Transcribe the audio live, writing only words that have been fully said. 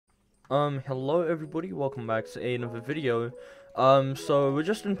Hello everybody, welcome back to another video. So we're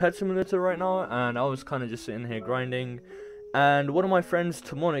just in Pet Simulator right now, and I was kind of just sitting here grinding, and one of my friends,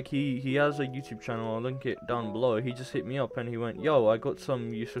 Tomonic, he has a YouTube channel, I'll link it down below. He just hit me up and he went, yo, I got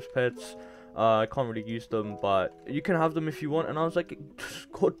some useless pets, I can't really use them, but you can have them if you want. And I was like,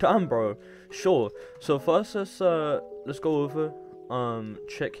 god damn bro, sure. So first let's go over,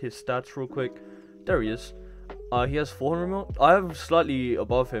 check his stats real quick. There he is. He has 400 mil. I have slightly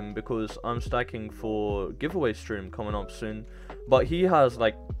above him because I'm stacking for giveaway stream coming up soon. But he has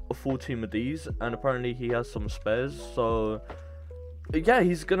like a full team of these, and apparently he has some spares. So yeah,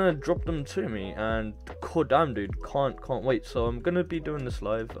 he's gonna drop them to me, and god damn dude, can't wait. So I'm gonna be doing this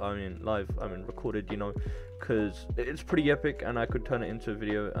live. I mean recorded, you know, because it's pretty epic, and I could turn it into a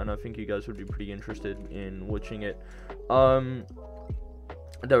video, and I think you guys would be pretty interested in watching it.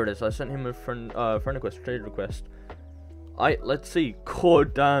 There it is. I sent him a friend request, trade request. Let's see.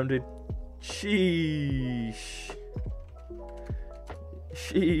 God damn, dude. Sheesh,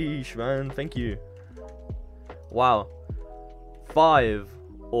 man. Thank you. Wow. 5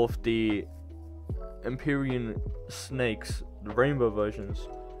 of the Empyrean snakes, the rainbow versions.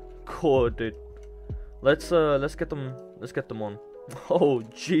 God, dude. Let's get them. Let's get them on. Oh,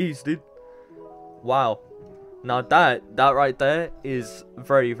 jeez, dude. Wow. Now that right there is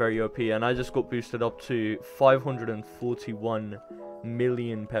very OP, and I just got boosted up to 541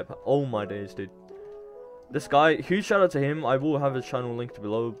 million pep. Oh my days, dude. This guy, huge shout out to him. I will have his channel linked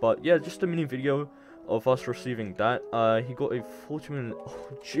below, but yeah, just a mini video of us receiving that. He got a 40 million. Oh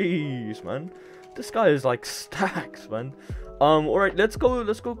jeez, man. This guy is like stacks, man. Alright, let's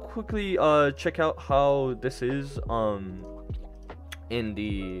go quickly check out how this is in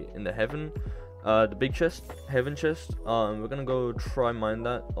the heaven. The big chest, heaven chest. We're gonna go try mine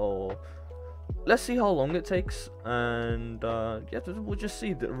that, or let's see how long it takes, and yeah, we'll just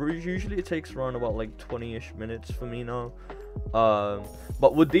see. That usually it takes around about like 20-ish minutes for me now.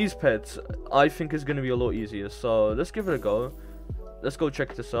 But with these pets, I think it's gonna be a lot easier. So let's give it a go. Let's go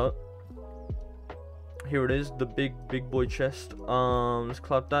check this out. Here it is, the big boy chest. Let's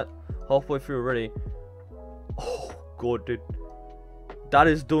clap that. Halfway through already. Oh god, dude. That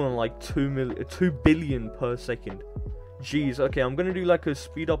is doing like 2 billion per second. Jeez, okay, I'm gonna do like a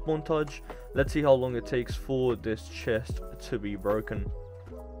speed up montage. Let's see how long it takes for this chest to be broken.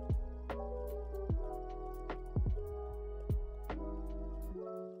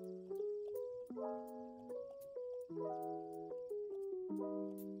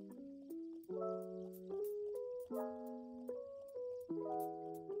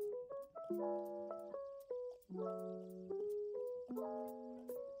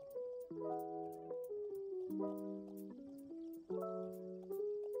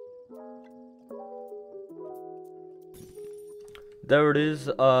 There it is.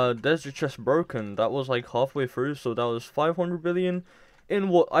 There's the chest broken. That was like halfway through, so that was 500 billion in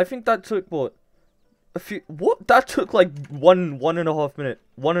what I think that took that took like one and a half minute,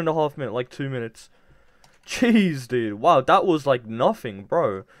 like 2 minutes. Jeez, dude. Wow, that was like nothing,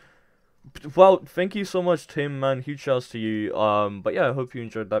 bro. Well, thank you so much, Tim, man. Huge shouts to you. But yeah, I hope you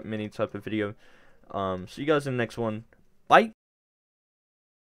enjoyed that mini type of video. See you guys in the next one. Bye.